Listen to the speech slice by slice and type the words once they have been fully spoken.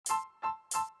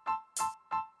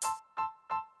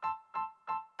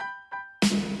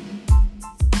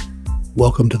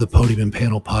Welcome to the Podium and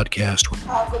Panel podcast.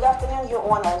 Good afternoon, Your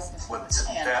Honors. What's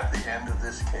at the end of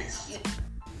this case?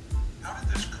 How did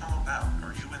this come about?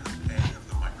 Are you in the pay of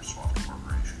the Microsoft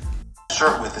Corporation?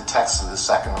 Start with the text of the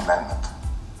Second Amendment.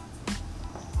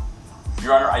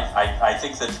 Your Honor, I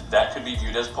think that could be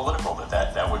viewed as political.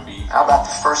 That would be. How about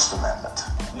the First Amendment?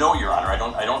 No, Your Honor,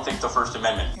 I don't think the First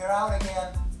Amendment. You're out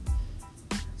again.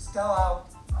 Still out.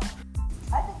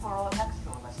 I think we're all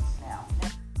textualists now.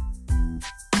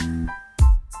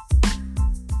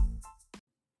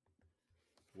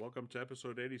 Welcome to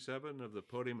episode 87 of the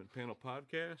Podium and Panel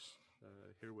podcast.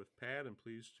 Here with Pat, and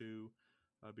pleased to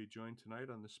be joined tonight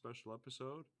on this special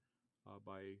episode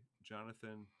by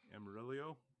Jonathan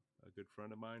Amarillo, a good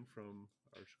friend of mine from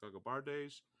our Chicago bar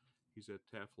days. He's at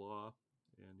Taft Law,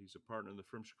 and he's a partner in the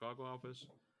firm Chicago office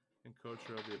and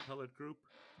co-chair of the appellate group,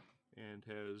 and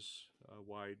has a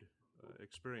wide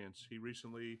experience. He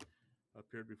recently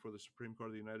appeared before the Supreme Court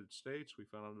of the United States. We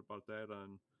found out about that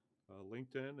on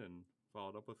LinkedIn and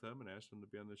followed up with him and asked him to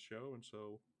be on this show. And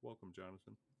so, welcome,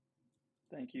 Jonathan.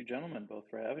 Thank you, gentlemen, both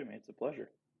for having me. It's a pleasure.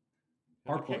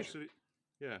 Our pleasure.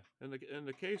 And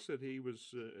the case that he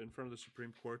was in front of the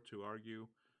Supreme Court to argue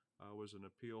was an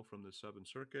appeal from the Seventh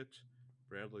Circuit,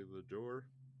 Bradley Ledour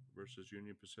versus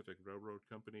Union Pacific Railroad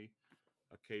Company,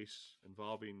 a case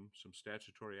involving some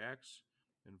statutory acts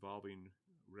involving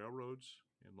railroads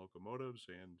and locomotives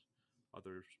and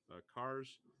other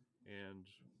cars. And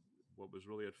what was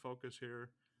really at focus here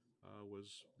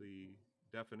was the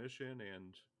definition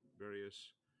and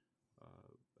various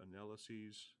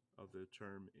analyses of the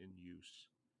term in use.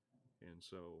 And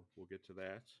so we'll get to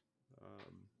that.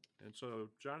 And so,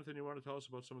 Jonathan, you want to tell us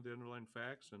about some of the underlying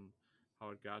facts and how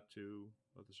it got to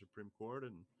the Supreme Court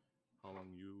and how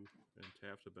long you and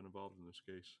Taft have been involved in this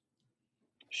case?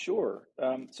 Sure.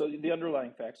 So the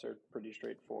underlying facts are pretty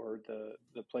straightforward.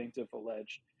 The plaintiff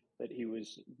alleged that he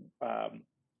was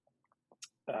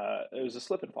it was a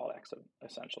slip and fall accident,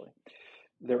 essentially.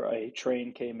 A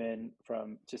train came in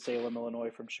to Salem, Illinois,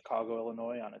 from Chicago,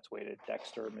 Illinois, on its way to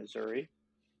Dexter, Missouri.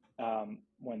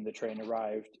 When the train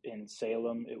arrived in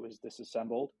Salem, it was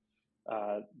disassembled.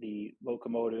 The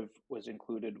locomotive was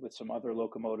included with some other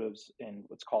locomotives in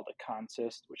what's called a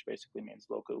consist, which basically means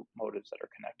locomotives that are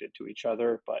connected to each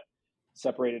other, but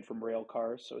separated from rail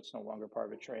cars, so it's no longer part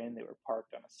of a train. They were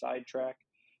parked on a side track.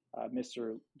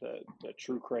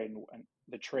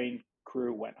 The train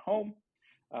crew went home.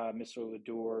 Mr.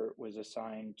 Ledour was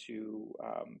assigned to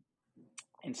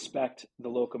inspect the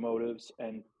locomotives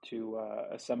and to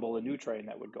assemble a new train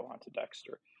that would go on to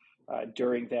Dexter.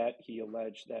 During that, he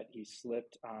alleged that he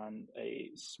slipped on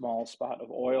a small spot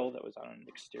of oil that was on an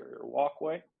exterior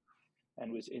walkway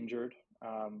and was injured.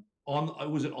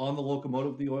 Was it on the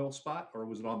locomotive, the oil spot, or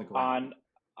was it on the ground?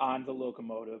 On the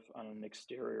locomotive on an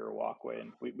exterior walkway,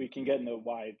 and we can get into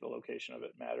why the location of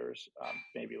it matters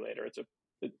maybe later. It's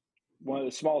one of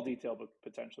the small detail, but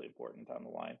potentially important down the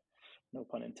line. No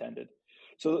pun intended.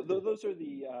 So those are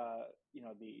the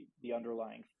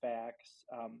underlying facts.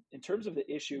 In terms of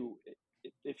the issue,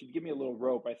 if you give me a little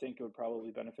rope, I think it would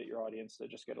probably benefit your audience to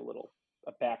just get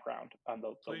a background on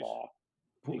the law.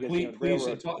 Please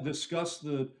discuss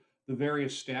the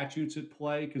various statutes at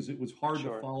play, because it was hard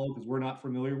to follow because we're not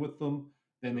familiar with them.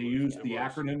 And they used the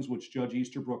acronyms, which Judge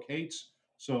Easterbrook hates.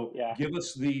 So give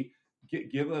us the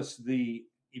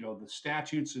the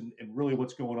statutes and really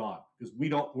what's going on, because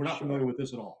we're not familiar with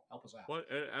this at all. Help us out. Well,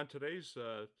 on today's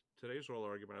oral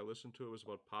argument, I listened to, it was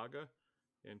about PAGA,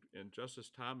 and Justice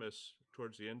Thomas,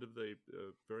 towards the end of the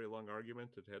very long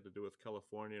argument, that had to do with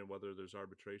California and whether there's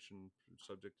arbitration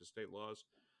subject to state laws,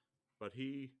 but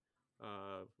he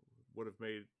would have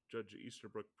made Judge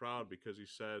Easterbrook proud, because he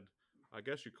said, I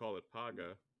guess you call it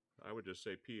PAGA. I would just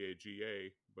say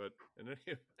PAGA, but in any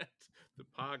event, the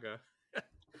PAGA.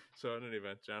 So in any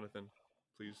event, Jonathan,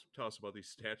 please tell us about these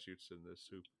statutes in this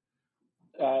soup.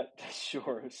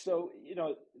 Sure. So,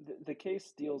 the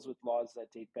case deals with laws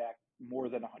that date back more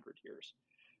than 100 years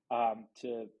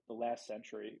to the last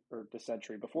century, or the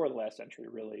century before the last century,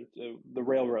 really, the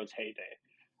railroad's heyday.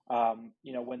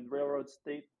 When railroads,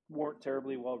 they weren't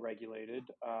terribly well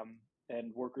regulated,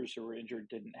 and workers who were injured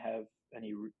didn't have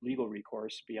any legal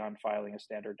recourse beyond filing a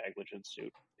standard negligence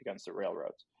suit against the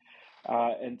railroads.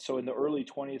 And so in the early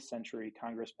 20th century,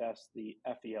 Congress passed the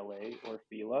FELA, or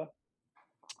FELA,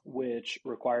 which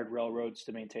required railroads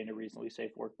to maintain a reasonably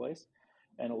safe workplace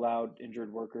and allowed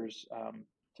injured workers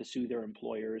to sue their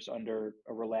employers under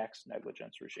a relaxed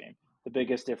negligence regime. The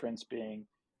biggest difference being,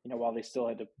 while they still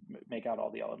had to make out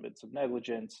all the elements of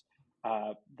negligence,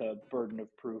 the burden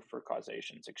of proof for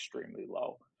causation is extremely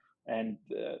low. And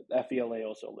the FELA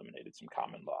also eliminated some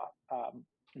common law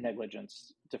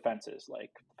negligence defenses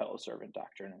like fellow servant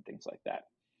doctrine and things like that.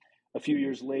 A few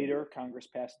years later, Congress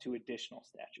passed 2 additional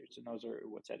statutes, and those are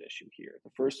what's at issue here.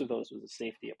 The first of those was the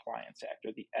Safety Appliance Act,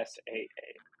 or the SAA,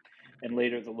 and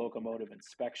later the Locomotive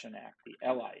Inspection Act, the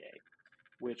LIA,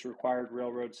 which required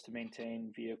railroads to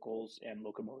maintain vehicles and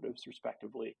locomotives,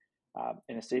 respectively,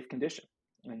 in a safe condition,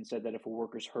 and said that if a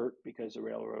worker's hurt because the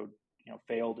railroad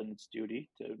failed in its duty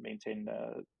to maintain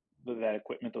that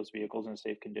equipment, those vehicles, in a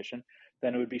safe condition,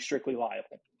 then it would be strictly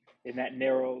liable. In that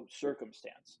narrow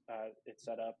circumstance, it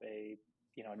set up a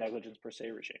negligence per se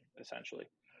regime, essentially.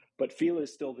 But FELA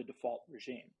is still the default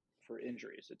regime for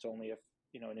injuries. It's only if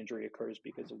an injury occurs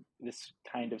because of this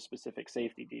kind of specific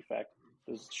safety defect,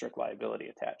 there's strict liability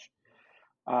attached.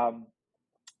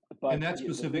 But and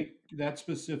that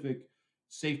specific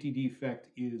safety defect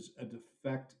is a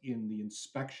defect in the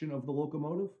inspection of the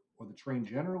locomotive or the train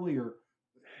generally, or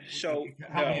so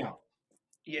help me out.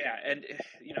 Yeah, and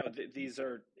these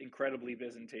are incredibly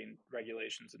Byzantine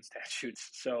regulations and statutes.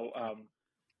 So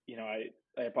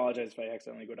I apologize if I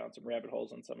accidentally go down some rabbit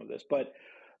holes on some of this, but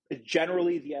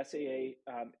generally the SAA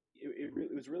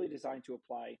it was really designed to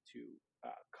apply to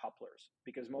couplers,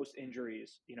 because most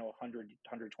injuries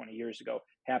 120 years ago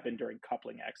happened during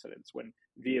coupling accidents when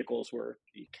vehicles were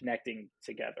connecting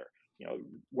together.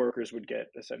 Workers would get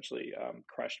essentially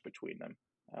crushed between them.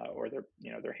 Or their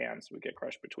hands would get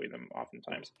crushed between them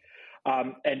oftentimes.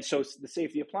 And so the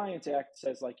Safety Appliance Act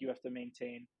says you have to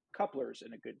maintain couplers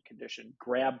in a good condition.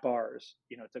 Grab bars,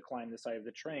 to climb the side of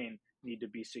the train need to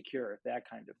be secure, that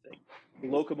kind of thing. The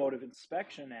Locomotive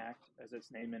Inspection Act, as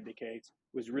its name indicates,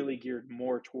 was really geared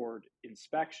more toward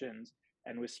inspections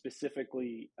and was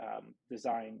specifically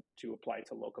designed to apply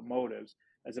to locomotives,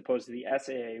 as opposed to the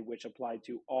SAA, which applied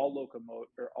to all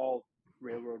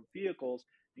railroad vehicles,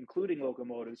 including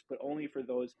locomotives, but only for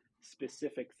those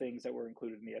specific things that were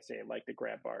included in the SAA, like the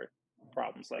grab bar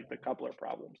problems, like the coupler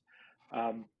problems.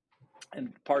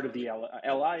 And part of the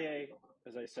LIA,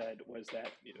 as I said, was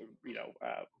that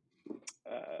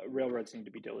railroads need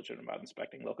to be diligent about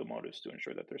inspecting locomotives to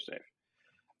ensure that they're safe.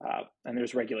 And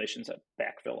there's regulations that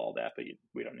backfill all that, but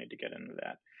we don't need to get into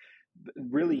that.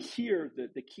 Really here,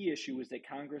 the key issue is that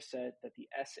Congress said that the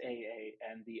SAA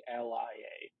and the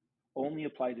LIA only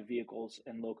apply to vehicles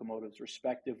and locomotives,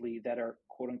 respectively, that are,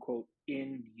 quote unquote,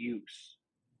 in use.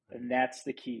 And that's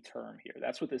the key term here.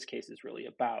 That's what this case is really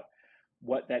about,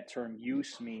 what that term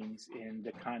use means in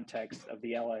the context of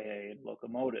the LIA and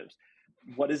locomotives.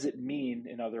 What does it mean,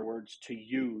 in other words, to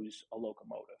use a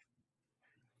locomotive?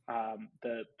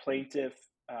 The plaintiff,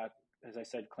 as I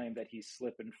said, claimed that he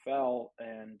slipped and fell,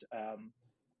 and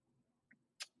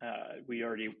we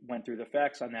already went through the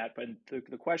facts on that, but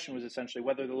the question was essentially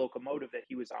whether the locomotive that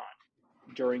he was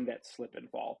on during that slip and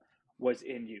fall was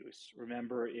in use.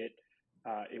 Remember, it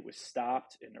was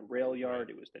stopped in a rail yard.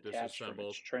 It was detached from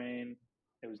its train.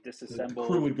 It was disassembled. The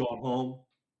crew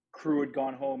had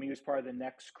gone home. He was part of the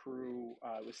next crew.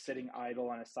 Was sitting idle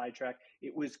on a sidetrack.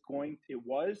 It was going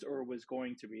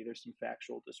to be. There's some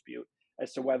factual dispute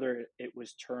as to whether it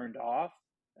was turned off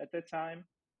at the time.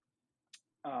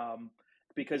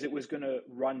 Because it was going to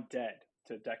run dead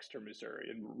to Dexter, Missouri.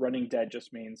 And running dead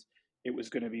just means it was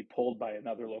going to be pulled by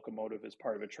another locomotive as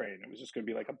part of a train. It was just going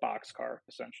to be like a boxcar,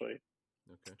 essentially.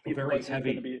 Okay. Very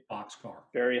heavy boxcar.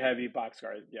 Very heavy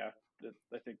boxcar, yeah.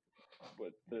 I think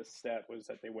what the stat was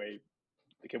that they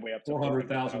can weigh up to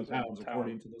 400,000 pounds,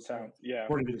 according to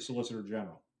the Solicitor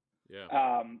General.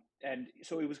 Yeah. And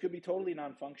so it was going to be totally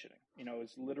non-functioning. It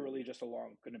was literally just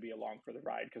going to be along for the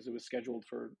ride because it was scheduled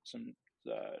for some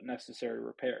necessary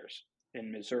repairs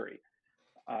in Missouri.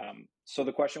 So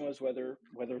the question was whether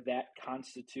that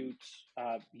constitutes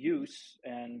use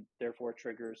and therefore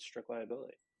triggers strict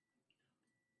liability.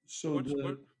 So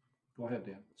go ahead,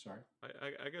 Dan. Sorry.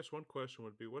 I guess one question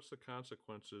would be, what's the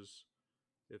consequences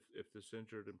if this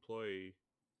injured employee,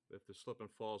 if the slip and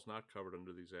fall is not covered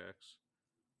under these acts,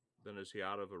 then is he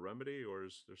out of a remedy, or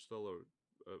is there still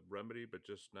a remedy but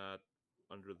just not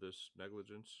under this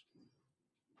negligence?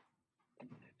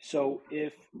 So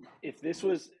if this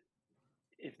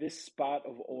spot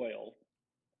of oil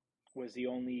was the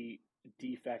only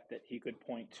defect that he could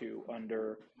point to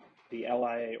under the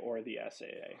LIA or the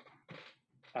SAA,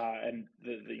 and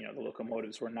the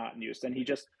locomotives were not in use, then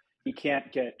he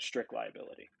can't get strict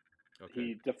liability. Okay.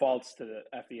 He defaults to the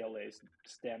FELA's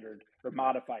standard or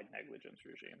modified negligence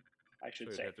regime, I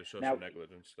should say. He'd have to show some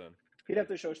negligence then. He'd have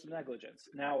to show some negligence.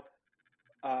 Now,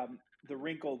 the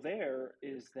wrinkle there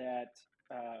is that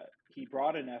he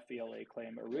brought an FELA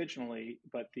claim originally,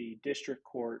 but the district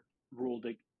court ruled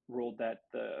that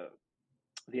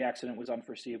the accident was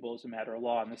unforeseeable as a matter of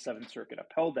law, and the Seventh Circuit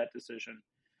upheld that decision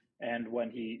And when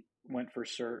he went for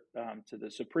cert to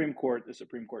the Supreme Court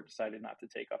decided not to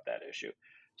take up that issue.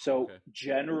 So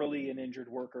generally, an injured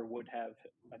worker would have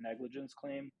a negligence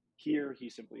claim. Here, he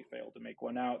simply failed to make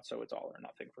one out, so it's all or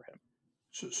nothing for him.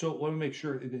 So let me make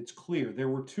sure it's clear. There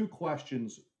were two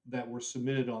questions that were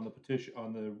submitted on the petition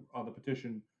on the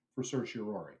petition for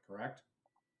certiorari, correct?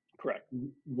 Correct.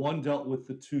 One dealt with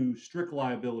the two strict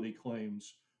liability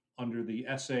claims under the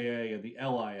SAA and the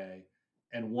LIA,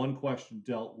 and one question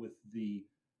dealt with the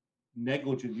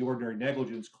ordinary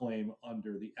negligence claim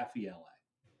under the FELA.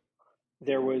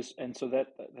 There was, and so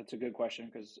that's a good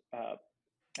question, because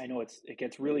I know it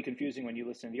gets really confusing when you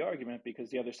listen to the argument,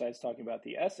 because the other side's talking about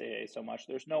the SAA so much.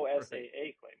 There's no SAA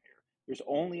claim here. There's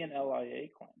only an LIA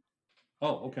claim.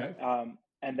 Oh, okay.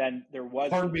 And then there was.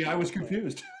 Pardon me, I was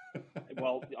confused.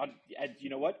 Well, you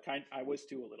know what? I was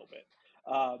too a little bit,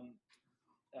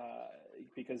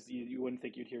 because you wouldn't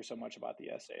think you'd hear so much about the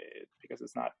SAA because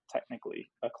it's not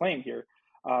technically a claim here.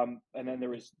 And then there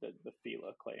was the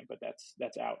FELA claim, but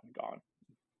that's out and gone.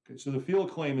 Okay, so the FELA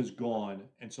claim is gone,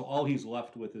 and so all he's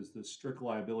left with is the strict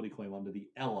liability claim under the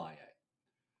LIA.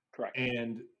 Correct.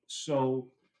 And so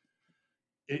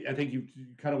I think you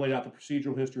kind of laid out the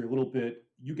procedural history a little bit.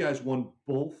 You guys won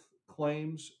both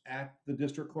claims at the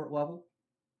district court level?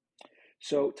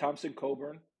 So Thompson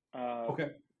Coburn,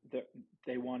 okay,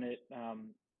 they won it.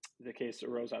 The case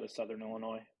arose out of Southern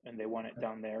Illinois, and they won it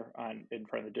down there in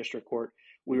front of the district court.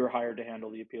 We were hired to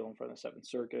handle the appeal in front of the Seventh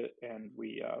Circuit, and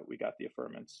we got the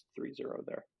affirmance 3-0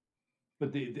 there.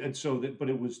 But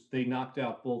they knocked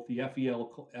out both the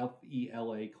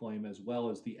FELA claim as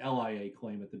well as the LIA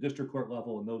claim at the district court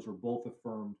level, and those were both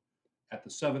affirmed at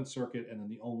the Seventh Circuit. And then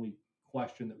the only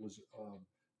question that was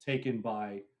taken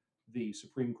by the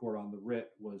Supreme Court on the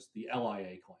writ was the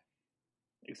LIA claim.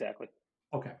 Exactly.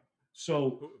 Okay,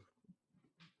 so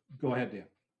go ahead, Dan.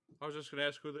 I was just going to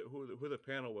ask who the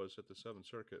panel was at the Seventh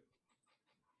Circuit.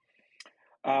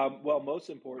 Well,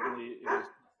 most importantly, it was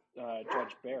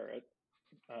Judge Barrett.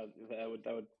 That would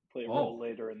play a role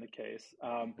later in the case,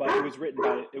 but it was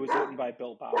written by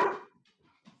Bill Bauer.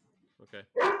 Okay.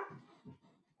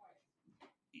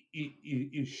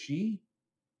 Is she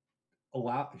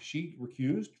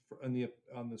recused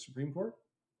on the Supreme Court?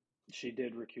 She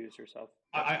did recuse herself.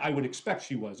 I would expect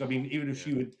she was. I mean, even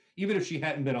if she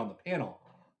hadn't been on the panel,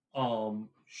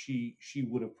 she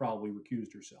would have probably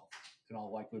recused herself in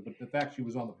all likelihood. But the fact she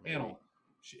was on the panel,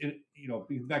 she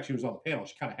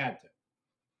kind of had to.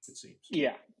 It seems.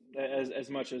 Yeah, as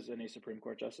much as any Supreme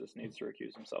Court justice needs to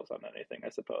recuse themselves on anything, I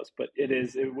suppose. But it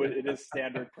is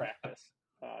standard practice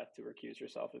to recuse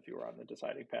yourself if you were on the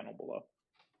deciding panel below.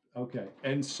 Okay,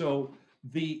 and so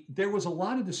there was a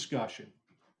lot of discussion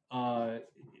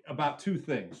about two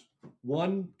things.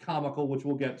 One, comical, which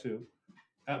we'll get to,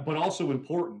 but also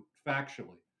important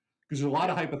factually, because there's a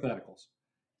lot of hypotheticals,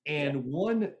 and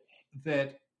one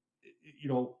that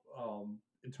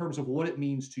in terms of what it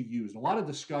means to use. And a lot of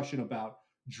discussion about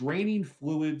draining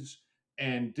fluids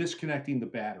and disconnecting the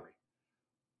battery.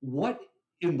 What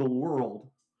in the world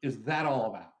is that all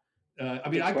about?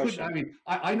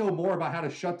 I know more about how to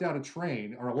shut down a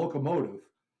train or a locomotive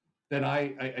than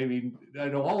I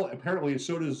know all. Apparently,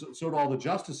 so do all the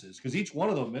justices, because each one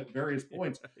of them at various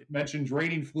points mentioned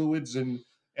draining fluids and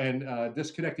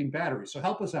disconnecting batteries. So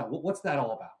help us out. What's that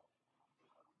all about?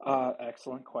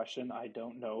 Excellent question. I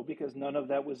don't know, because none of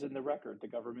that was in the record. The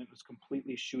government was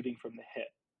completely shooting from the hip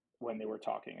when they were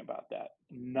talking about that.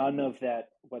 None of that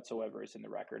whatsoever is in the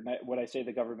record. And when I say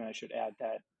the government, I should add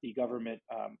that the government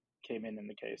came in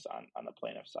the case on the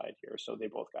plaintiff's side here, so they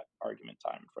both got argument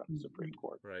time in front of the Supreme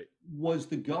Court. Right. Was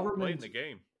the government playing the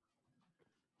game?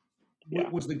 Yeah.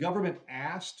 Was the government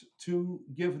asked to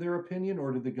give their opinion,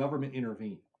 or did the government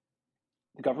intervene?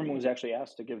 The government was actually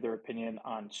asked to give their opinion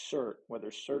on cert, whether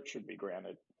cert should be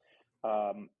granted.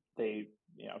 They,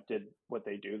 did what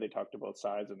they do. They talked to both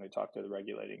sides, and they talked to the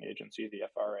regulating agency, the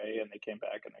FRA, and they came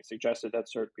back and they suggested that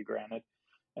cert be granted.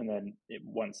 And then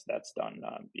once that's done,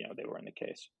 they were in the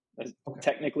case.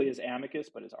 Technically as amicus,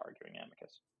 but as arguing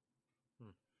amicus.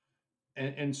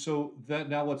 And so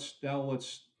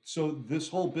so this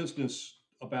whole business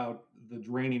about the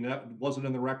draining, that wasn't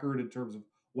in the record in terms of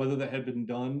whether that had been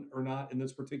done or not in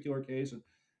this particular case. And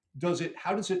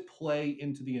how does it play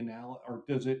into the analysis, or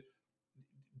does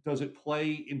it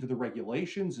play into the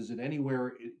regulations? Does it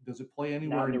play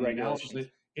anywhere in the analysis?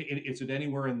 Is it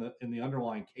anywhere in the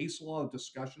underlying case law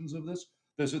discussions of this?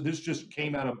 This just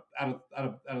came out of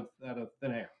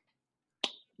thin air.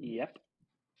 Yep,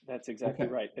 that's exactly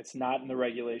right. It's not in the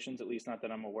regulations, at least not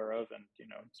that I'm aware of, and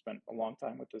spent a long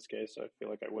time with this case, so I feel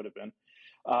like I would have been.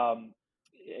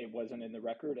 it wasn't in the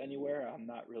record anywhere. I'm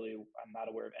not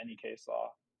aware of any case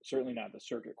law, certainly not at the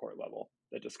circuit court level,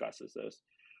 that discusses this.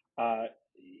 The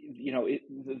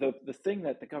thing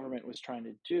that the government was trying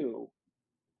to do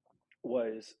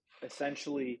was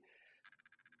essentially,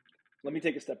 let me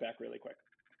take a step back really quick.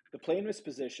 The plaintiff's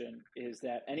position is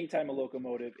that anytime a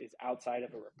locomotive is outside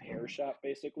of a repair shop,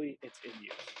 basically, it's in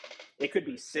use. It could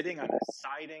be sitting on a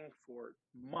siding for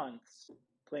months.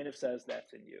 Plaintiff says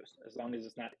that's in use, as long as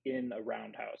it's not in a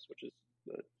roundhouse, which is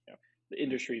the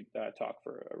industry talk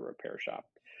for a repair shop.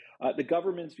 The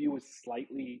government's view was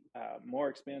slightly more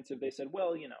expansive. They said,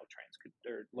 well,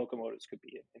 locomotives could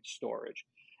be in storage.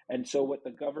 And so what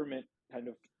the government kind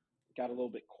of got a little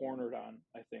bit cornered on,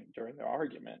 I think, during their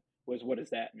argument was, what does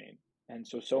that mean? And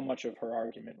so much of her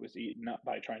argument was eaten up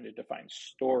by trying to define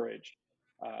storage,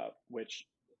 which,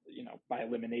 by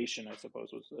elimination, I suppose,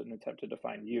 was an attempt to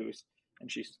define use.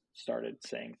 And she started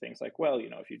saying things like, well,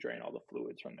 if you drain all the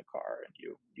fluids from the car and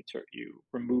you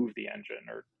remove the engine,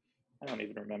 or I don't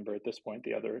even remember at this point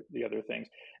the other things,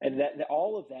 and that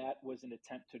all of that was an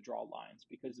attempt to draw lines,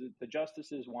 because the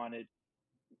justices wanted,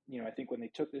 I think when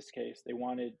they took this case, they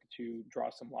wanted to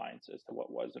draw some lines as to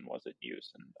what was and wasn't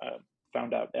use, and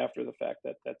found out after the fact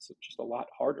that that's just a lot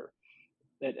harder.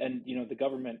 And the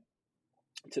government,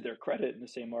 to their credit, in the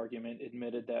same argument,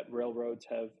 admitted that railroads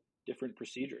have different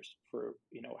procedures for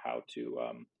how to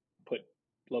put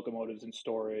locomotives in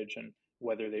storage and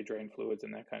whether they drain fluids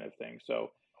and that kind of thing.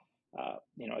 So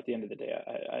at the end of the day,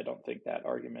 I don't think that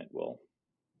argument will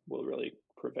really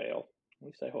prevail. At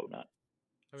least I hope not.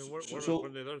 I mean, one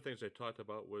of the other things they talked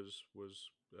about was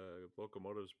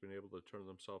locomotives being able to turn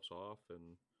themselves off,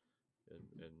 and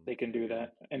they can do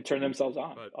that and turn themselves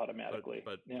on automatically.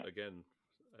 But again,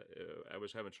 I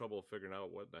was having trouble figuring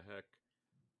out what the heck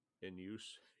in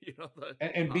use,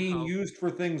 and being used for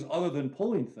things other than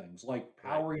pulling things, like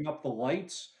powering up the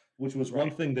lights, which was one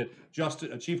thing that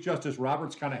Chief Justice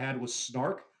Roberts kind of had with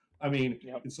snark. I mean,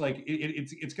 it's like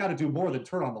it's got to do more than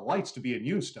turn on the lights to be in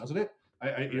use, doesn't it?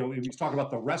 He's talking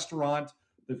about the restaurant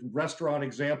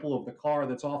example of the car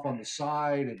that's off on the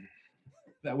side, and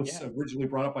that was originally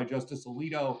brought up by Justice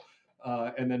Alito,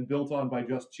 and then built on by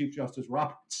Chief Justice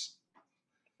Roberts.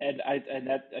 And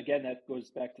that goes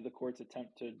back to the court's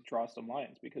attempt to draw some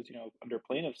lines, because under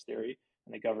plaintiff's theory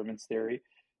and the government's theory,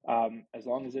 as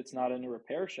long as it's not in a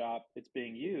repair shop, it's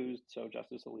being used. So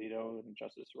Justice Alito and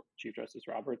Chief Justice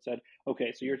Roberts said,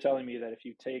 okay, so you're telling me that if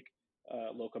you take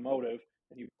a locomotive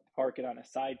and you park it on a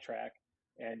sidetrack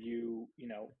and you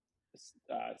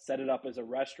set it up as a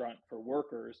restaurant for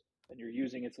workers and you're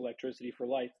using its electricity for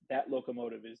lights, that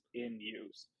locomotive is in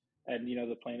use. And,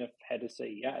 the plaintiff had to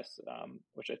say yes,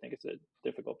 which I think is a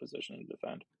difficult position to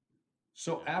defend.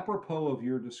 So apropos of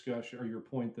your discussion, or your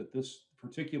point that this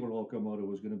particular locomotive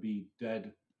was going to be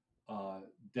dead what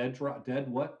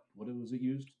was it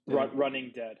used?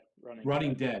 Running dead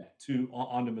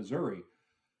onto Missouri.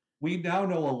 We now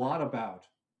know a lot about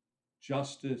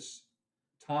Justice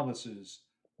Thomas's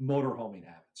motorhoming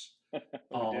habits.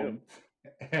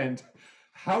 And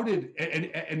how did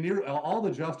and near all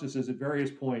the justices at various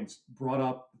points brought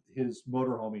up his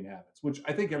motorhoming habits, which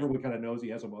I think everyone kind of knows he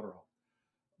has a motorhome.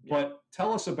 But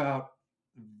tell us about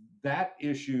that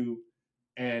issue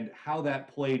and how that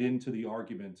played into the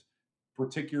argument,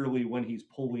 particularly when he's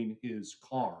pulling his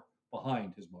car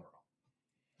behind his motorhome.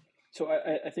 So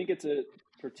I think it's a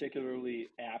particularly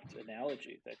apt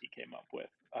analogy that he came up with.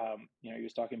 He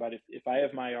was talking about if I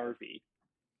have my RV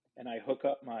and I hook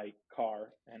up my car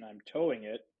and I'm towing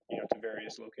it, to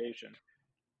various locations,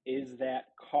 is that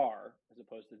car, as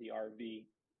opposed to the RV,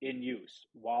 in use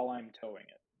while I'm towing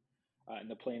it? And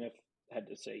the plaintiff had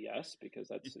to say yes, because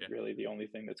that's really the only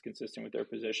thing that's consistent with their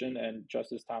position. And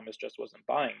Justice Thomas just wasn't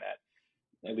buying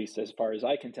that, at least as far as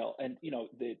I can tell. And,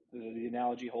 the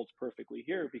analogy holds perfectly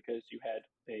here, because you had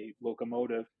a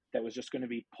locomotive that was just going to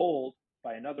be pulled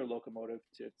by another locomotive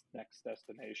to its next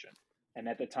destination. And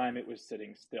at the time it was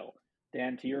sitting still.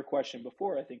 Dan, to your question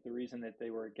before, I think the reason that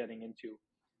they were getting into,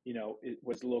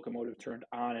 was the locomotive turned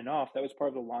on and off, that was part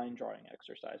of the line drawing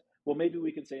exercise. Well, maybe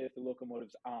we could say if the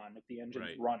locomotive's on, if the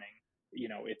engine's running,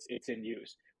 it's in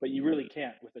use. But you really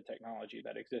can't with the technology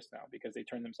that exists now, because they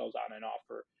turn themselves on and off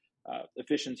for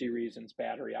efficiency reasons,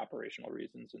 battery operational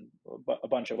reasons, and a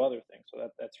bunch of other things. So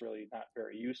that's really not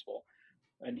very useful.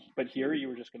 But here you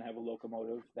were just going to have a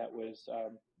locomotive that was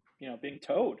being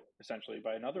towed essentially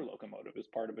by another locomotive as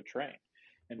part of a train.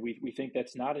 And we think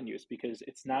that's not in use, because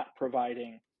it's not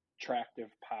providing tractive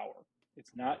power.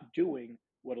 It's not doing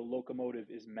what a locomotive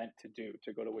is meant to do,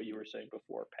 to go to what you were saying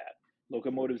before, Pat.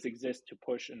 Locomotives exist to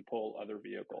push and pull other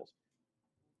vehicles.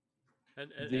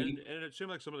 And it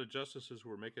seemed like some of the justices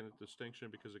were making a distinction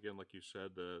because, again, like you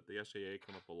said, the SAA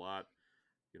come up a lot.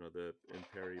 You know, the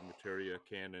imperi materia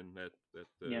canon that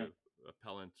the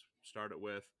appellant started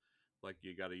with, like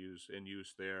you got to use in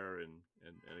use there, and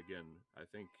again, I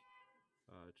think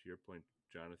to your point,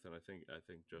 Jonathan, I think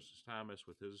Justice Thomas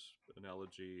with his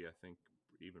analogy, I think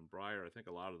even Breyer, I think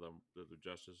a lot of them, the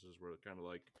justices were kind of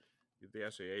like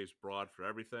the SAA is broad for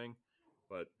everything,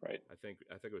 but right. I think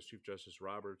it was Chief Justice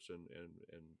Roberts and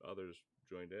others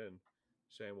joined in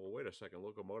saying, well, wait a second,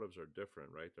 locomotives are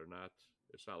different, right? They're not.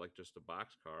 It's not like just a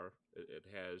boxcar.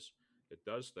 It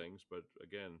does things, but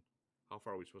again, how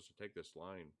far are we supposed to take this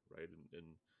line, right? And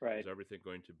right. Is everything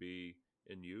going to be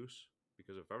in use?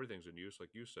 Because if everything's in use,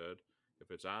 like you said,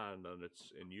 if it's on, then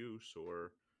it's in use,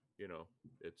 or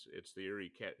it's the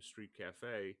Erie Street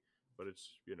Cafe, but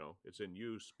it's it's in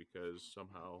use because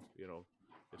somehow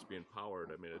it's being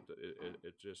powered. I mean,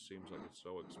 it just seems like it's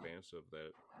so expansive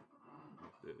that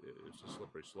it's a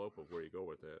slippery slope of where you go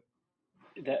with that.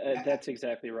 That's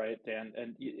exactly right, Dan.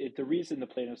 And the reason the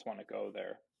plaintiffs want to go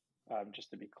there, just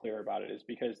to be clear about it, is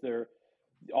because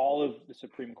all of the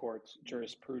Supreme Court's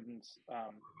jurisprudence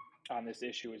on this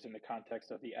issue is in the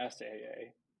context of the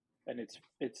SAA, and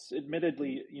it's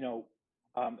admittedly,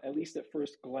 at least at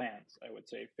first glance, I would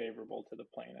say favorable to the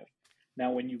plaintiff.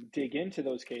 Now, when you dig into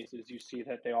those cases, you see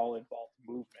that they all involve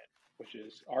movement, which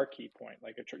is our key point.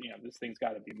 Like, this thing's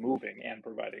got to be moving and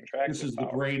providing traction. This is power.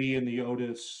 The Brady and the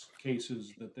Otis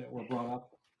cases that were brought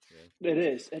up. Yeah. It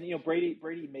is, and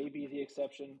Brady may be the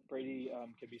exception. Brady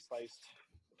can be sliced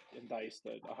and diced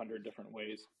 100 different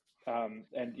ways, and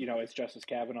as Justice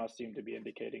Kavanaugh seemed to be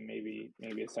indicating, maybe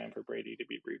it's time for Brady to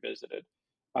be revisited.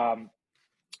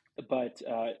 But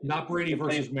not Brady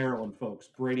versus Maryland, folks.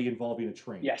 Brady involving a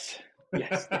train. Yes,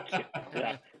 thank you.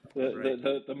 Yeah.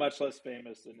 The much less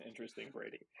famous and interesting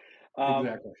Brady.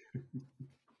 Exactly.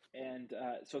 And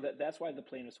so that's why the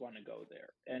plaintiffs want to go there.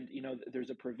 And, there's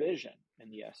a provision in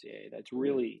the SCA that's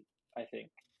really, I think,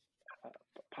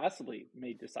 possibly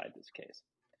may decide this case.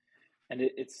 And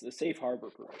it's the safe harbor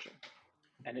provision.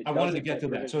 And I wanted to get to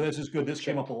that. So this is good. This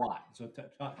came up a lot. So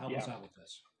help us out with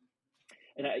this.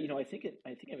 And I think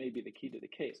it may be the key to the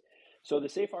case. So the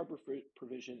safe harbor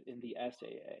provision in the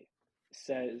SAA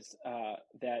says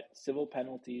that civil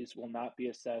penalties will not be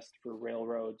assessed for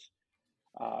railroads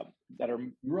that are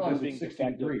moving 60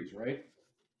 degrees, right?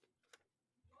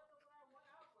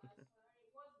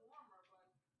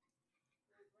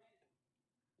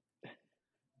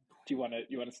 Do you want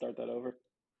to start that over?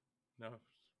 No.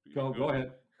 Go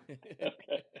ahead.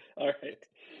 Okay. All right.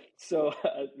 So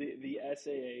the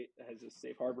SAA has a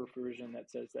safe harbor provision that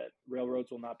says that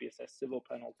railroads will not be assessed civil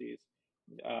penalties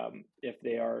if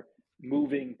they are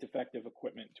moving defective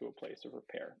equipment to a place of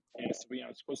repair. And it's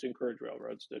supposed to encourage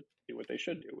railroads to do what they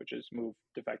should do, which is move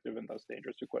defective and thus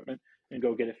dangerous equipment and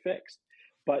go get it fixed.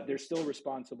 But they're still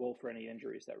responsible for any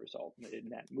injuries that result in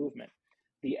that movement.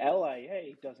 The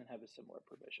LIA doesn't have a similar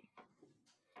provision.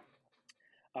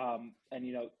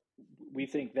 And, we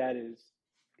think that is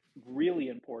really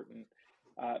important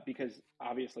because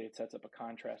obviously it sets up a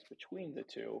contrast between the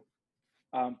two,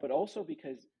 but also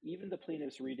because even the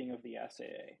plaintiff's reading of the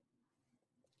SAA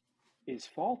is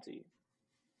faulty,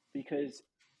 because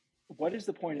what is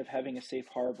the point of having a safe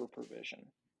harbor provision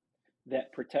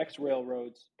that protects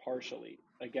railroads partially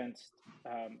against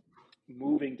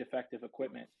moving defective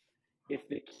equipment if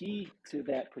the key to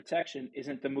that protection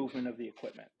isn't the movement of the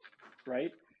equipment,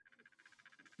 right?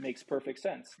 Makes perfect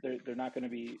sense. They're not going to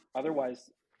be,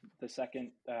 otherwise the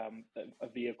second a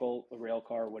vehicle, a rail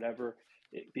car, whatever,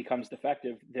 it becomes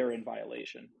defective, they're in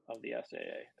violation of the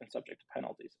SAA and subject to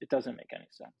penalties. It doesn't make any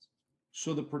sense.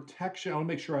 So the protection, I want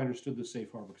to make sure I understood the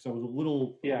safe harbor because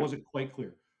I wasn't quite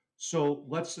clear. So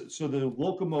the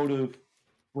locomotive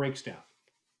breaks down.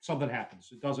 Something happens.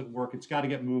 It doesn't work. It's got to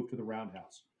get moved to the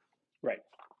roundhouse. Right.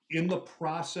 In the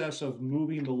process of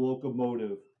moving the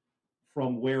locomotive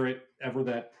from wherever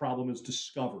that problem is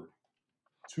discovered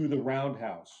to the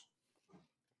roundhouse,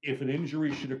 if an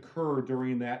injury should occur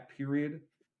during that period,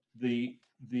 the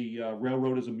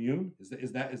railroad is immune.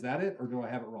 Is that it, or do I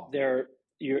have it wrong?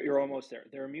 You're almost there.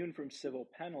 They're immune from civil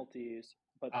penalties,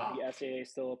 but the SAA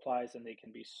still applies, and they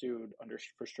can be sued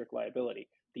for strict liability.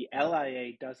 The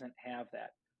LIA doesn't have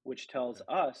that, which tells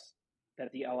us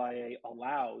that the LIA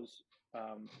allows,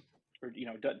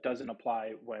 doesn't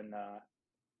apply when.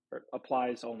 Or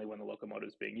applies only when the locomotive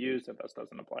is being used, and thus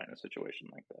doesn't apply in a situation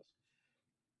like this.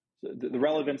 So the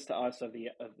relevance to us of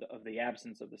the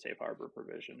absence of the safe harbor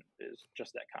provision is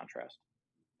just that contrast.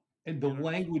 And the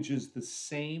language is the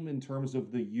same in terms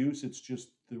of the use. It's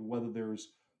just whether there's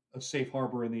a safe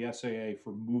harbor in the SAA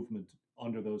for movement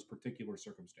under those particular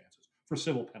circumstances for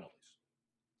civil penalties.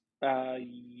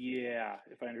 Yeah,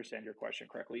 if I understand your question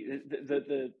correctly,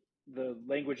 the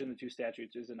language in the two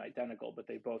statutes isn't identical, but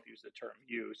they both use the term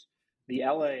use. The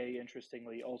LAA,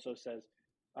 interestingly, also says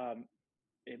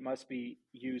it must be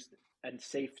used and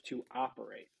safe to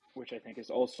operate, which I think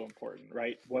is also important,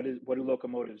 right? What do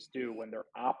locomotives do when they're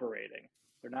operating?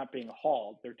 They're not being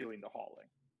hauled; they're doing the hauling.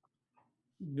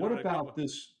 What about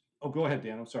this? Oh, go ahead,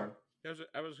 Dan. I'm sorry.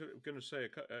 I was going to say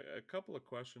a couple of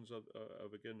questions of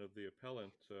the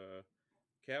appellant.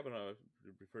 Kavanaugh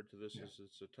referred to this as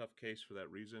it's a tough case for that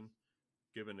reason,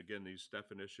 given again these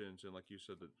definitions and like you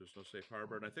said that there's no safe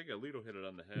harbor. And I think Alito hit it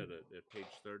on the head at page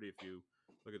 30. If you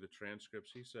look at the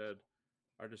transcripts, he said,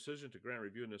 "Our decision to grant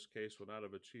review in this case will not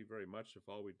have achieved very much if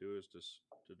all we do is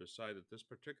to decide that this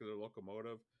particular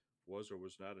locomotive was or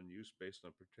was not in use based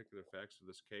on particular facts of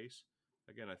this case."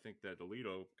 Again, I think that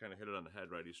Alito kind of hit it on the head,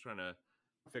 right? He's trying to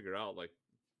figure out, like,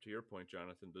 to your point,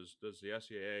 Jonathan, does the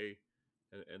SEA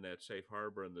and that safe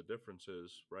harbor and the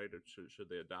differences, right? Or should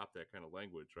they adopt that kind of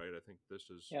language, right? I think this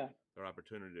is their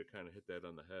opportunity to kind of hit that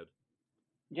on the head.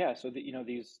 Yeah. So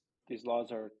these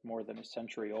laws are more than a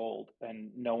century old,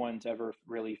 and no one's ever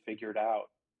really figured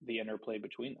out the interplay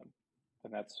between them,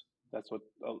 and that's what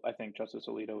I think Justice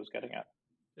Alito was getting at.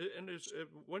 And there's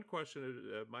one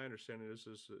question. My understanding is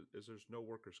there's no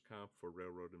workers' comp for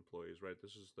railroad employees, right?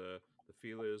 This is the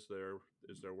FELA is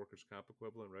their workers' comp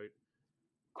equivalent, right?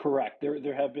 Correct.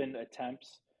 There have been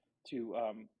attempts to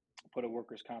put a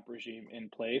workers' comp regime in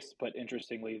place, but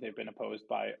interestingly, they've been opposed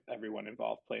by everyone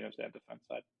involved, plaintiffs and defense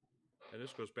side. And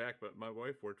this goes back, but my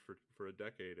wife worked for a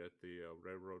decade at the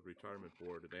Railroad Retirement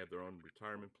Board, and they have their own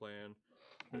retirement plan.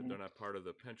 Mm-hmm. They're not part of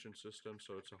the pension system,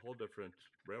 so it's a whole different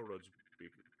railroads.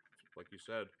 Like you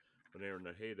said, when they were in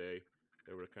their heyday,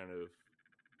 they were kind of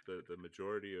the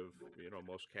majority of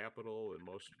most capital and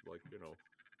most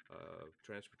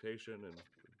transportation, and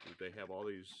they have all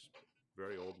these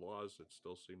very old laws that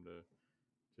still seem to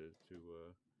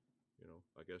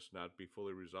I guess not be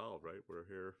fully resolved, right? We're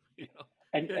here,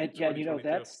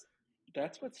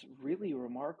 that's what's really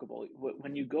remarkable.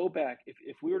 When you go back,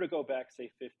 if we were to go back,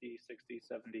 say 50, 60,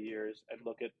 70 years and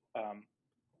look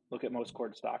at most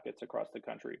court dockets across the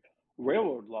country,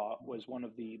 railroad law was one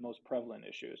of the most prevalent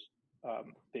issues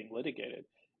being litigated.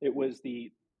 It was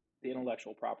the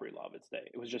intellectual property law of its day.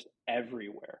 It was just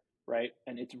everywhere, right?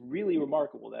 And it's really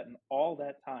remarkable that in all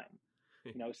that time,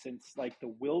 since like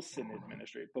the Wilson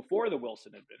administration, before the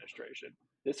Wilson administration,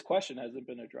 this question hasn't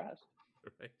been addressed.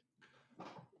 Right.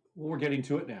 Well, we're getting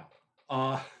to it now.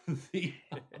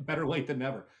 Better late than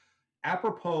never.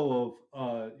 Apropos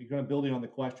of you're going to building on the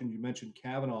question you mentioned,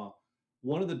 Kavanaugh.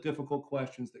 One of the difficult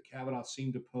questions that Kavanaugh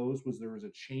seemed to pose was there was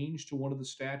a change to one of the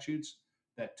statutes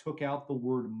that took out the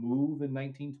word "move" in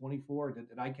 1924.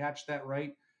 Did I catch that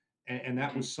right? And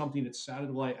that was something that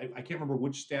sounded like I can't remember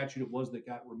which statute it was that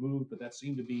got removed, but that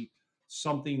seemed to be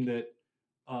something that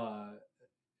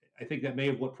I think that may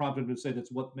have what prompted him to say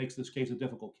that's what makes this case a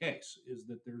difficult case is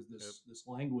that there's this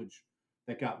language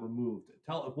that got removed.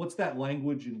 What's that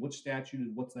language and what statute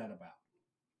and what's that about?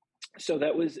 So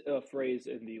that was a phrase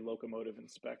in the Locomotive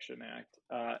Inspection Act,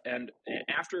 and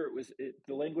after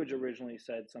the language originally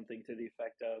said something to the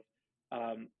effect of,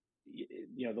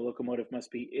 the locomotive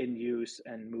must be in use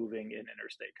and moving in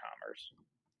interstate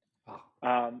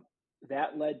commerce.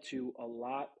 That led to a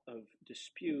lot of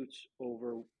disputes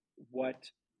over what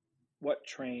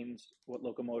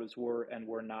locomotives were and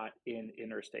were not in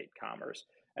interstate commerce,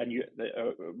 and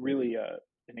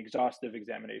an exhaustive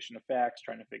examination of facts,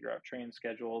 trying to figure out train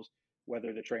schedules,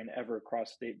 whether the train ever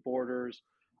crossed state borders.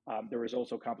 There was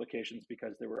also complications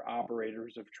because there were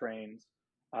operators of trains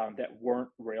that weren't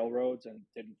railroads and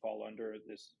didn't fall under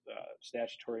this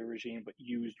statutory regime, but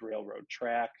used railroad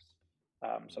tracks,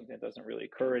 something that doesn't really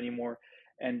occur anymore.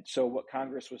 And so what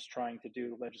Congress was trying to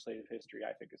do, legislative history,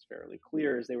 I think is fairly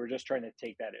clear, is they were just trying to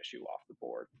take that issue off the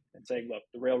board and saying, look,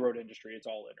 the railroad industry, it's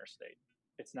all interstate.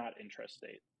 It's not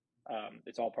intrastate.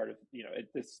 It's all part of,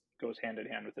 this goes hand in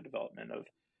hand with the development of,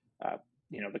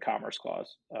 the Commerce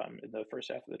Clause in the first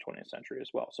half of the 20th century as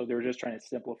well. So they were just trying to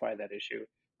simplify that issue,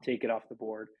 take it off the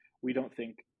board. We don't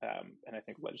think, and I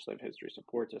think legislative history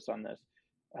supports us on this,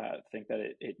 think that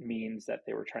it means that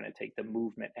they were trying to take the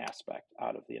movement aspect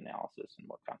out of the analysis and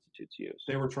what constitutes use.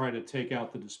 They were trying to take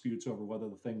out the disputes over whether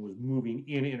the thing was moving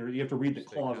in, you have to read the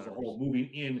clause as a whole, moving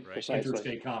in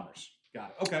interstate commerce.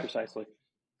 Got it. Okay. Precisely.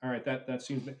 All right, that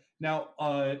seems. Now,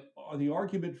 the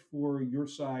argument for your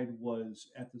side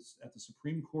was at the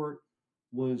Supreme Court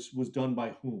was done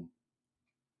by whom?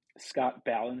 Scott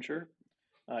Ballinger.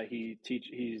 He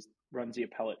runs the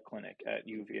appellate clinic at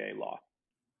UVA Law.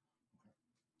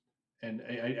 And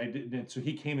I didn't. So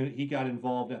he came in. He got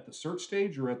involved at the cert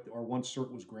stage, or once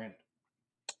cert was granted.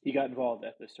 He got involved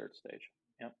at the cert stage.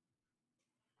 Yep.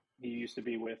 He used to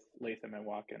be with Latham and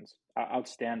Watkins.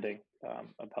 Outstanding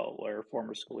appellate lawyer,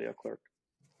 former Scalia clerk.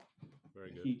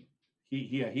 Very good.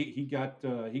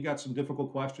 He got some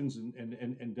difficult questions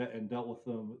and dealt with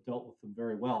them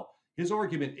very well. His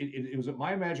argument, it was it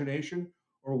my imagination,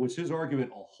 or was his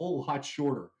argument a whole lot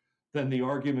shorter than the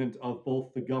argument of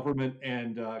both the government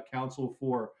and counsel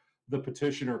for the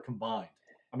petitioner combined?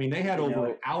 I mean, they had over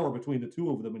an hour between the two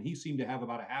of them, and he seemed to have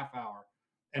about a half hour.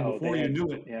 And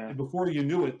before you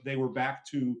knew it, they were back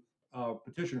to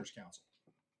petitioner's counsel.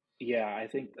 Yeah, I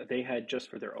think they had, just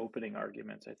for their opening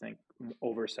arguments, I think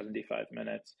over 75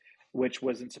 minutes, which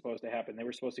wasn't supposed to happen. They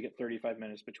were supposed to get 35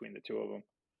 minutes between the two of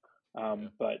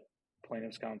them. But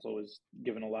plaintiff's counsel was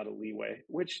given a lot of leeway,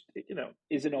 which,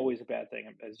 isn't always a bad thing.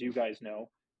 As you guys know,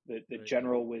 the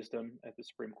general wisdom at the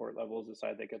Supreme Court level is the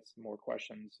side that gets more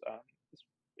questions is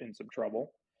in some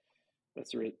trouble.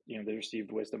 That's the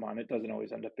received wisdom on it. Doesn't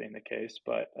always end up being the case,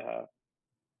 but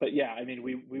yeah, I mean,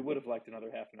 we would have liked another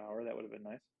half an hour. That would have been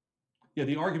nice. Yeah,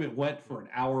 the argument went for an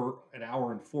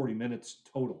hour and 40 minutes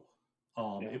total.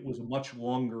 It was much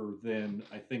longer than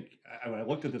I think. When I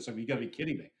looked at this, I mean, you got to be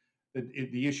kidding me.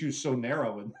 The issue is so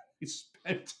narrow, and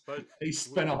they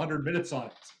spent 100 minutes on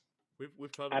it.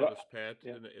 We've talked about this, Pat.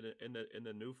 Yeah. In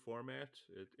the new format,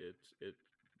 it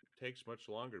takes much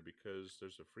longer because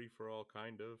there's a free for all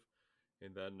kind of,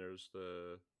 and then there's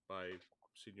the by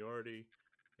seniority,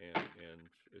 and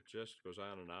it just goes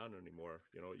on and on anymore.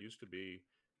 It used to be.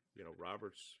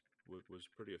 Roberts was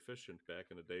pretty efficient back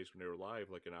in the days when they were live,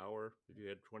 like an hour. If you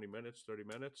had 20 minutes, 30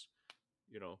 minutes,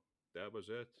 that was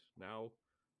it. Now,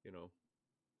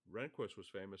 Rehnquist was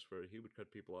famous for, he would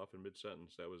cut people off in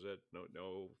mid-sentence. That was it.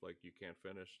 No, like you can't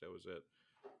finish. That was it.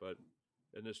 But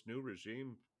in this new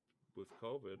regime with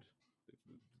COVID,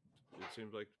 it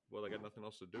seems like, well, they got nothing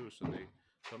else to do. So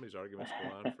some of these arguments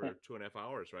go on for 2.5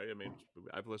 hours, right? I mean,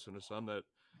 I've listened to some that,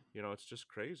 it's just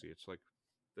crazy. It's like,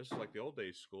 this is like the old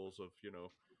days schools of,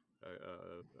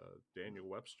 Daniel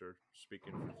Webster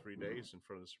speaking for 3 days in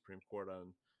front of the Supreme Court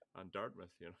on Dartmouth,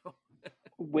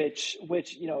 Which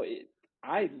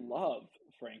I love,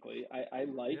 frankly. I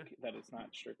like that it's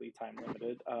not strictly time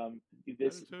limited.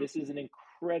 This is an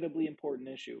incredibly important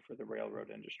issue for the railroad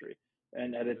industry.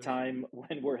 And at a time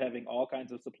when we're having all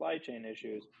kinds of supply chain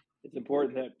issues, it's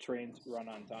important that trains run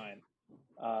on time.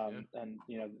 And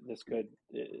this could,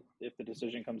 if the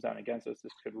decision comes down against us,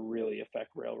 this could really affect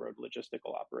railroad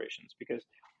logistical operations. Because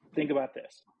think about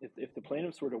this: if the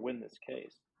plaintiffs were to win this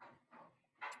case,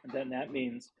 then that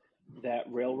means that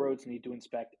railroads need to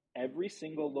inspect every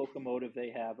single locomotive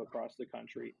they have across the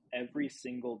country every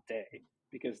single day,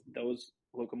 because those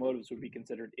locomotives would be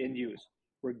considered in use,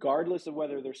 regardless of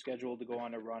whether they're scheduled to go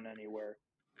on a run anywhere.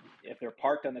 If they're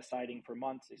parked on the siding for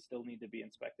months, they still need to be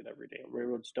inspected every day.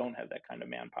 Railroads don't have that kind of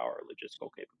manpower or logistical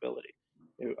capability.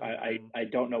 I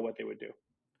don't know what they would do.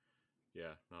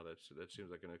 Yeah, no, that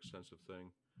seems like an extensive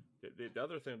thing. The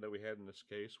other thing that we had in this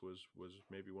case was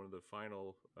maybe one of the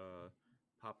final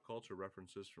pop culture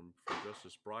references from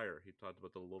Justice Breyer. He talked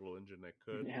about the little engine that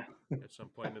could at some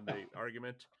point in the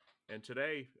argument. And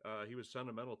today, he was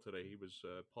sentimental today. He was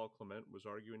Paul Clement was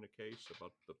arguing a case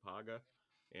about the PAGA.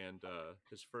 And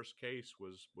his first case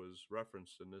was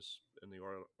referenced in the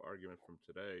argument from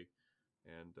today,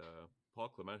 and Paul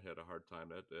Clement had a hard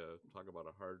time. Talk about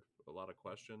a lot of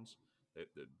questions. They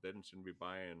didn't seem to be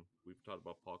buying. We've talked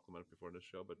about Paul Clement before in this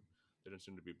show, but they didn't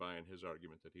seem to be buying his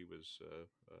argument that he was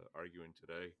arguing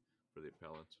today for the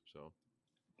appellant. So,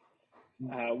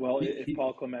 if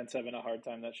Paul Clement's having a hard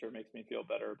time, that sure makes me feel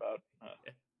better about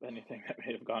anything that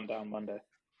may have gone down Monday.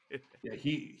 Yeah,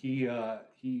 he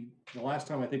the last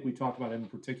time I think we talked about him in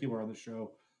particular on the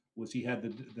show was he had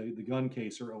the gun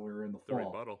case earlier in the fall. The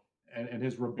rebuttal. And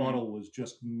his rebuttal was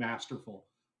just masterful.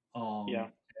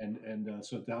 And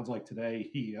so it sounds like today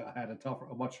he had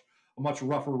a much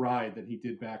rougher ride than he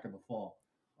did back in the fall.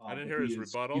 I didn't hear his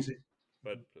rebuttal,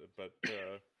 but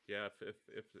yeah, if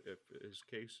his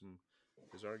case and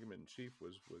his argument in chief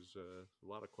was a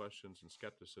lot of questions and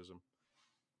skepticism.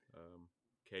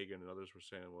 Kagan and others were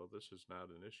saying, well, this is not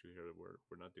an issue here.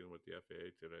 We're not dealing with the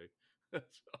FAA today.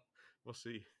 So we'll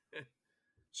see.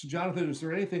 So, Jonathan, is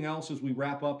there anything else as we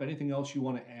wrap up? Anything else you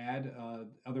want to add?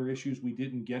 Other issues we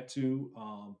didn't get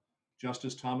to?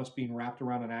 Justice Thomas being wrapped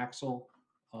around an axle,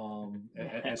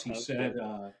 as he said.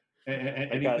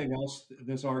 Anything else in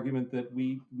this argument that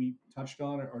we touched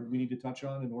on or we need to touch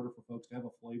on in order for folks to have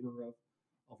a flavor of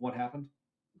what happened?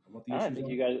 What the issues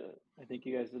I think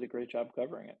you guys did a great job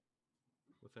covering it.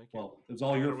 Well, thank you. Well, it was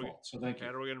all your fault, so thank you.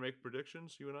 Pat, are we going to make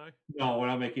predictions, you and I? No, we're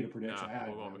not making a prediction.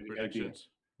 We won't make predictions.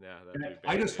 Yeah,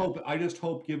 I just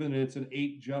hope, given it's an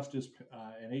 8-justice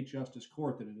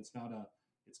court, that it's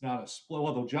not a split.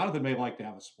 Although Jonathan may like to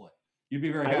have a split. You'd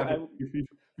be very happy. You'd be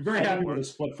very happy with a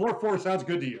split. 4-4 sounds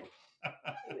good to you.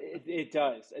 It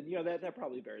does, and that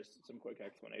probably bears some quick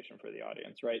explanation for the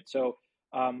audience, right? So,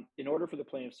 in order for the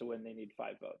plaintiffs to win, they need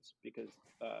 5 votes because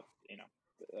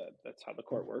that's how the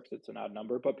court works. It's an odd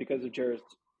number, but because of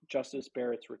Justice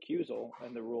Barrett's recusal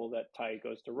and the rule that tie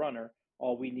goes to runner,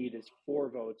 all we need is 4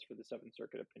 votes for the Seventh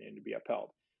Circuit opinion to be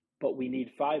upheld. But we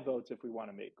need 5 votes if we want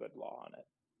to make good law on it.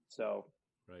 So,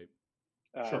 right,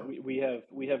 sure. we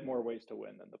have more ways to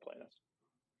win than the plaintiffs.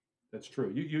 That's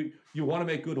true. You want to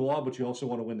make good law, but you also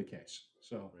want to win the case.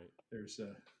 So there's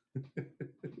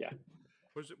yeah.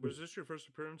 Was this your first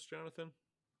appearance, Jonathan,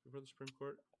 before the Supreme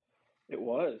Court? It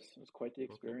was quite the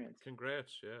experience. Well,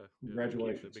 congrats, yeah.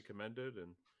 Congratulations. Be commended,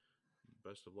 and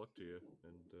best of luck to you.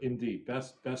 And indeed,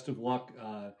 best of luck.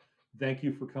 Thank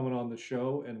you for coming on the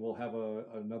show, and we'll have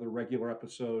another regular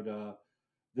episode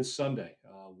this Sunday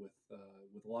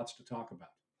with lots to talk about.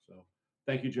 So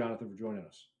thank you, Jonathan, for joining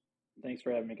us. Thanks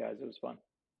for having me, guys. It was fun.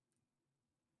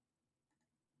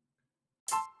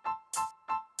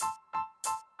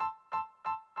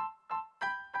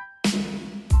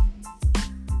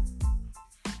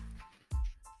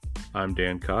 I'm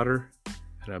Dan Cotter,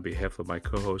 and on behalf of my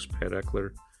co-host, Pat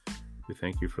Eckler, we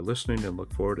thank you for listening and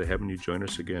look forward to having you join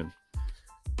us again.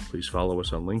 Please follow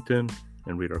us on LinkedIn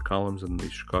and read our columns in the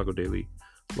Chicago Daily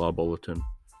Law Bulletin.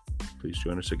 Please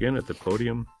join us again at the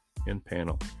podium and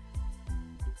panel.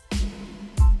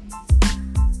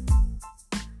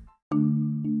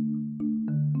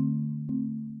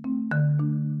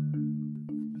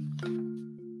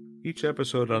 Each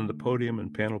episode on the Podium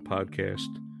and Panel podcast,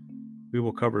 we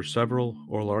will cover several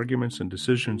oral arguments and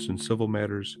decisions in civil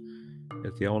matters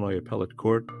at the Illinois Appellate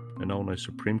Court and Illinois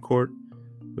Supreme Court,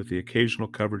 with the occasional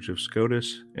coverage of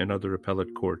SCOTUS and other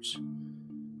appellate courts.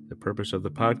 The purpose of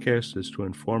the podcast is to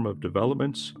inform of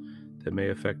developments that may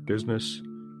affect business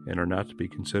and are not to be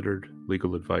considered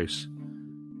legal advice.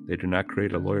 They do not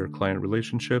create a lawyer-client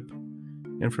relationship.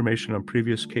 Information on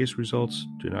previous case results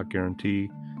do not guarantee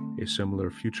a similar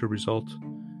future result.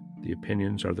 The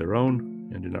opinions are their own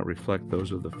and do not reflect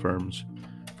those of the firms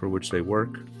for which they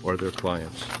work or their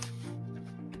clients.